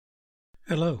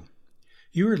Hello.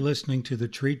 You are listening to the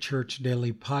Tree Church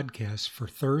Daily Podcast for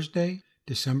Thursday,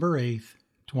 December 8th,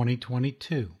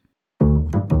 2022.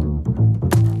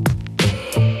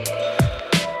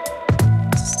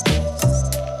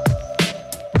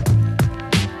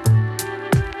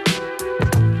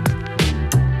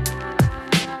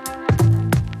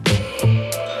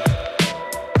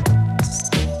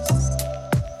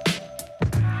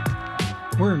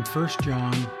 We're in 1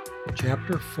 John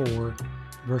chapter 4,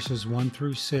 verses 1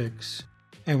 through 6,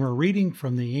 and we're reading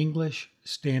from the English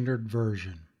Standard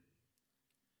Version.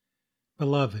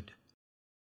 Beloved,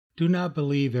 do not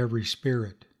believe every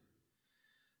spirit,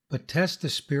 but test the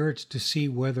spirits to see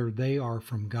whether they are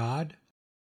from God,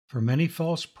 for many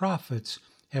false prophets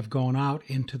have gone out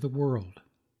into the world.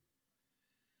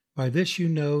 By this you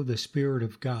know the Spirit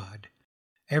of God.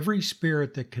 Every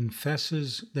spirit that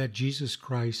confesses that Jesus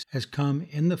Christ has come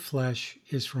in the flesh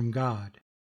is from God,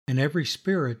 and every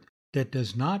spirit that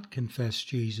does not confess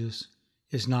Jesus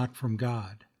is not from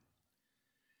God.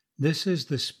 This is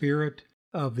the spirit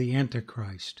of the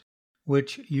Antichrist,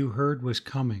 which you heard was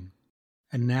coming,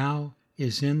 and now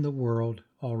is in the world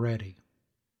already.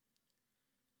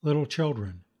 Little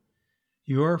children,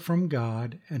 you are from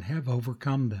God and have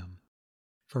overcome them,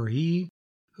 for he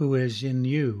who is in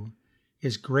you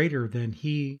is greater than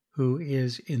he who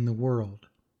is in the world.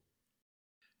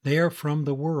 They are from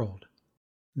the world.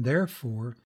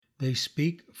 Therefore, they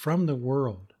speak from the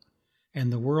world,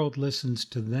 and the world listens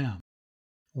to them.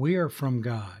 We are from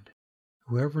God.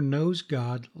 Whoever knows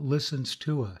God listens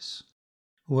to us.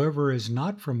 Whoever is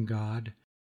not from God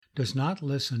does not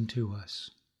listen to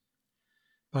us.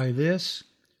 By this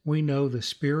we know the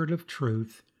spirit of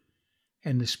truth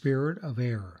and the spirit of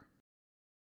error.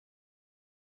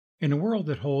 In a world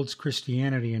that holds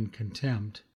Christianity in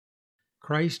contempt,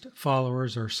 Christ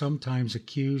followers are sometimes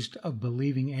accused of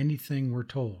believing anything we're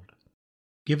told.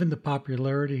 Given the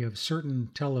popularity of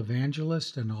certain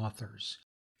televangelists and authors,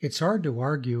 it's hard to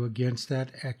argue against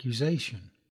that accusation.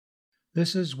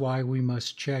 This is why we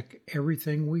must check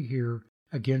everything we hear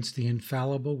against the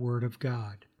infallible Word of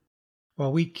God.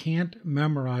 While we can't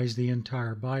memorize the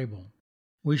entire Bible,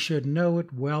 we should know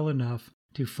it well enough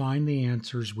to find the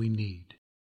answers we need.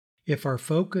 If our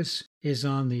focus is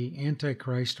on the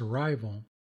Antichrist arrival,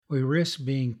 we risk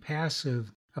being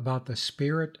passive about the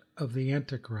spirit of the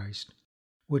Antichrist,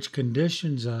 which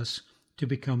conditions us to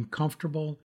become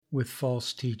comfortable with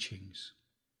false teachings.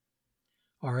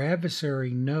 Our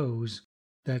adversary knows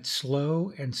that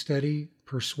slow and steady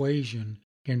persuasion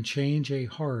can change a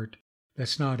heart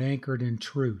that's not anchored in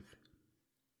truth.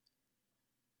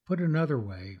 Put another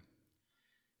way,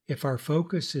 if our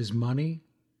focus is money,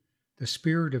 the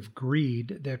spirit of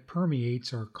greed that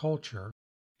permeates our culture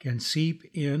can seep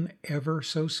in ever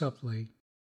so subtly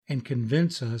and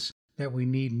convince us that we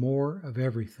need more of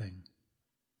everything.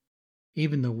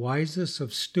 Even the wisest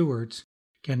of stewards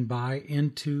can buy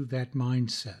into that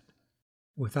mindset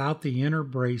without the inner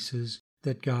braces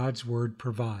that God's Word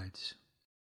provides.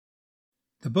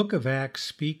 The book of Acts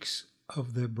speaks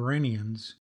of the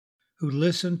Bereans who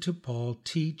listened to Paul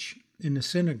teach in the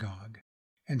synagogue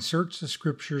and search the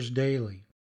Scriptures daily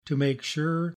to make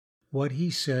sure what he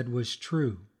said was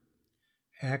true.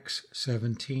 Acts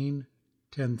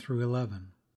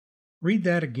 17:10-11. Read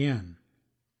that again.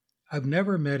 I've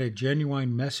never met a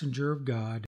genuine messenger of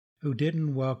God who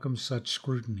didn't welcome such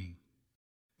scrutiny.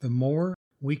 The more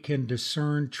we can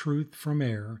discern truth from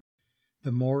error,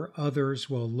 the more others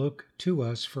will look to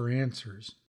us for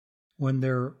answers when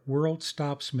their world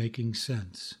stops making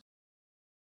sense.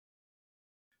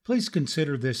 Please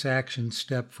consider this action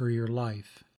step for your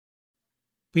life.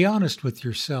 Be honest with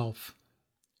yourself.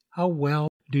 How well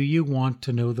do you want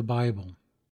to know the Bible?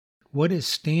 What is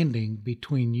standing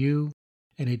between you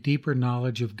and a deeper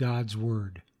knowledge of God's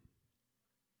Word?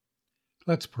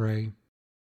 Let's pray.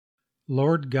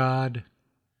 Lord God,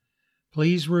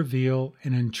 please reveal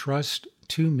and entrust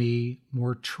to me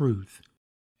more truth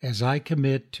as I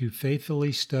commit to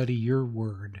faithfully study your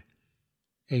Word.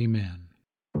 Amen.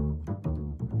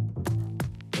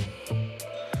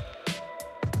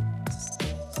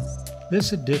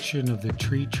 This edition of the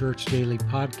Tree Church Daily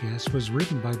Podcast was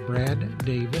written by Brad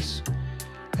Davis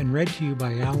and read to you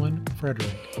by Alan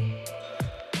Frederick.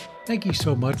 Thank you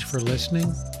so much for listening.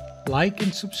 Like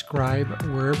and subscribe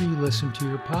wherever you listen to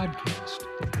your podcast.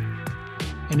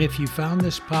 And if you found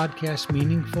this podcast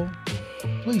meaningful,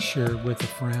 please share it with a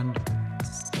friend.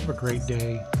 Have a great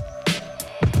day.